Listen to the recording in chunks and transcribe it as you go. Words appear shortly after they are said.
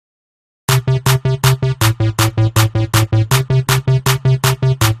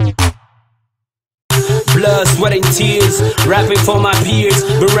sweat and tears, rapping for my peers.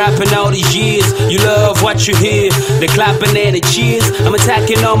 Been rapping all these years. You love what you hear, the clapping and the cheers. I'm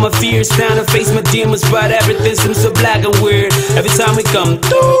attacking all my fears, down to face my demons, but everything seems so black and weird. Every time we come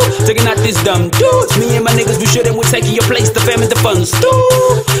through, taking out this dumb dudes. Me and my niggas, we shouldn't. We're taking your place, the fam and the funds too,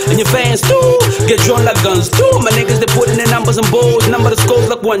 and your fans too. Get drawn like guns too. My niggas, they putting in numbers and balls, number the skulls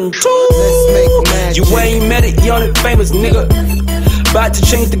like 1, 2. You ain't met it, you ain't famous, nigga. About to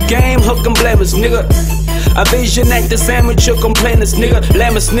change the game, hook and blame us, nigga. I visionate the sandwich, you complainers, nigga.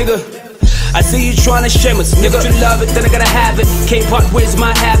 Blame us, nigga. I see you tryna shame us, nigga. If you love it, then I gotta have it. Can't part ways,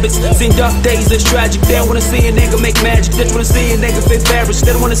 my habits. Seen dark days, it's tragic. They don't wanna see a nigga make magic. They just wanna see a nigga face bearish.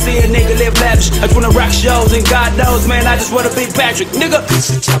 They don't wanna see a nigga live lavish. I just wanna rock shows, and God knows, man, I just wanna be Patrick, nigga. This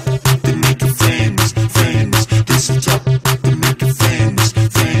is top, they make it famous, famous. This is top, they make it famous,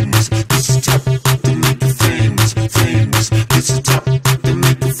 famous. This is top, they make it famous, famous. This is top, they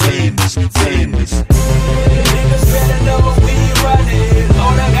make it famous, famous. Niggas better know we running.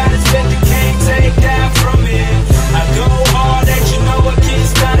 All I got is bet you can't take that from me. I go hard that you know I can't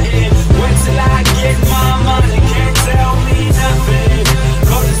stuntin'. Wait till I get my money, can't tell me nothing.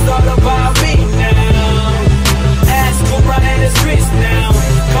 Cause it's all about me now. Ask who running the streets now.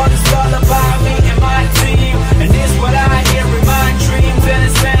 Cause it's all about me and my team. And this what I hear in my dreams, and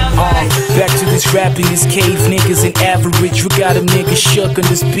it sounds like. Back to this rapping, this cave niggas ain't average. We got a nigga shook on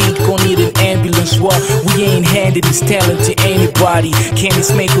this beat, gon' need an ambulance. What? We ain't handed this talent to anybody.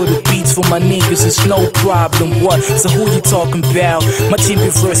 Candice make all the beats for my niggas, it's no problem. What? So who you talking about? My team be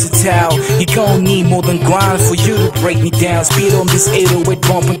versatile. You gon' need more than grind for you to break me down. Speed on this 808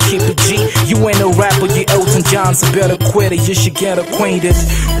 bump and keep it G. You ain't a rapper, you Elton John, so better quit it. You should get acquainted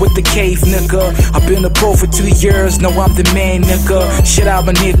with the cave nigga. I've been a pro for 2 years, now I'm the man nigga. Shit out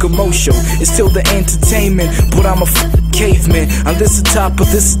my nigga Mosho. It's still the entertainment, but I'm a caveman. And this the type of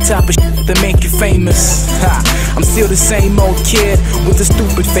shit that make you famous. Ha. I'm still the same old kid with a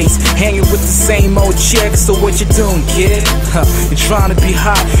stupid face, hanging with the same old chick. So what you doing, kid? Huh. You're trying to be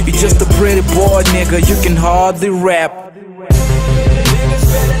hot, you're just a pretty boy, nigga. You can hardly rap. Niggas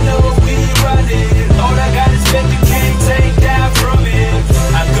better know we running. All I got is bet you can't take that from me.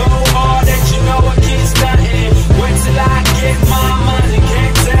 I go hard that you know I can't stuntin'. Wait till I get my money,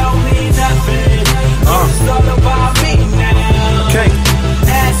 can't tell me nothing. It's all about me now. Okay.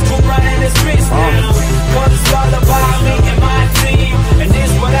 Ask who running the streets now. Cause it's all about me and my team. And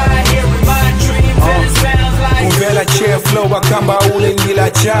this what I hear in my dreams, and it sounds like. Uvela chair flow wakamba ule ngila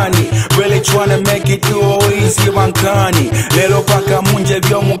chani. Really tryna make it too easy wankani. Lelo paka munje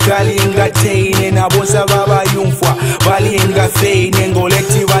vyo mukali inga teine. Na bosa baba yumfwa bali inga feine.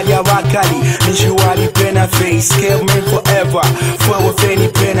 Ngolekti wadia wakali nishu wali pena face. Scare me forever. Fwewe feni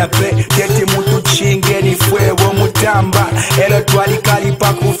pena pe. Keti mutu chingeni fwewe mutamba. Elo twali kali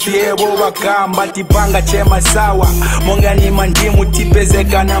paku fiewo wakamba. Tipanga chema sawa. Monga ni mandimu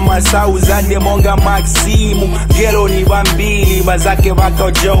tipezeka na masau. Zande monga maximu. Gelo ni bambili bazake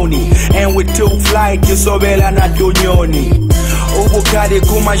waka Joni. And we too fly kisobela na dunyoni. Ubukade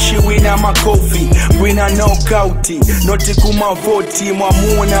kumashiwi na makofi. Wina knockouti noti kumavoti.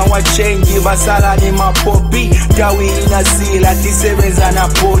 Mwamuna wa chenji basala ni mapopi. Tawi inasila tisebeza na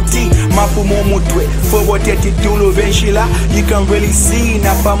poti. Mapumo mutwe fwewo teti tulu venshila. You can really see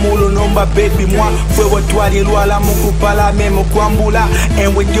na pamulo nomba baby mwa. Fwewo twali luala mukupala memo kwambula.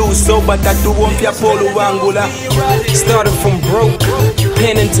 And we do so batatu wonfya polu wangula. Started from broke,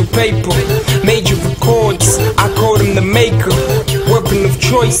 pen into paper, major records, I called him the maker. Weapon of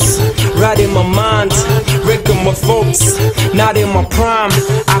choice, right in my mind, wrecking my thoughts. Not in my prime,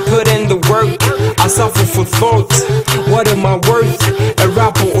 I put in the work, I suffer for thoughts. What am I worth? A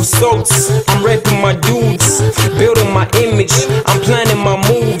rapper or salts? I'm rapping my dudes, building my image, I'm planning my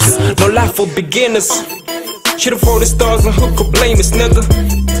moves. No life for beginners. Should've for the stars and who could blame us, nigga?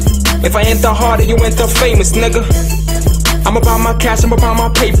 If I enter harder, you enter famous, nigga. I'm about my cash, I'm about my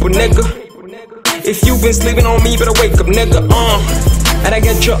paper, nigga. If you been sleeping on me, better wake up, nigga, And I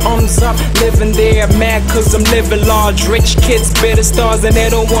get your arms up, living there mad cause I'm living large. Rich kids, better stars, and they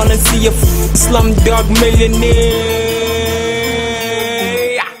don't wanna see a slumdog millionaire.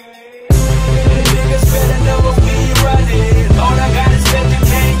 Niggas better know we running. All I got is bet you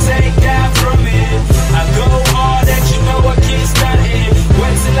can't take that from me. I go hard that you know I can't stuntin'.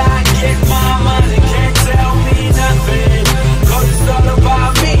 Wait till I get my money, can't tell me nothing. Cause it's all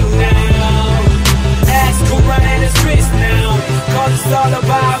about me now. Ask who running the streets now. Cause it's all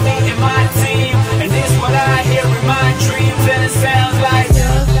about me and my team. And this what I hear in my dreams, and it sounds like.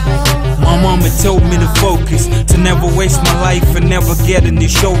 My mama told me to focus, to never life and never getting the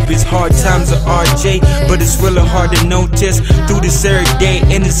showbiz. Hard times are RJ, but it's really hard to notice. Through this every day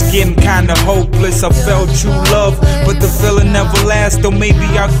and it's getting kinda hopeless. I felt true love, but the feeling never lasts. Or maybe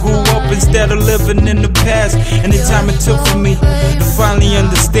I grew up instead of living in the past. And the time it took for me to finally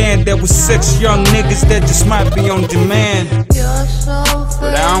understand there was 6 young niggas that just might be on demand.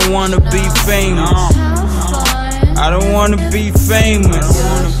 But I don't wanna be famous. I don't wanna be famous.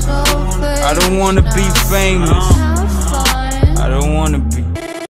 I don't wanna be famous. I don't wanna be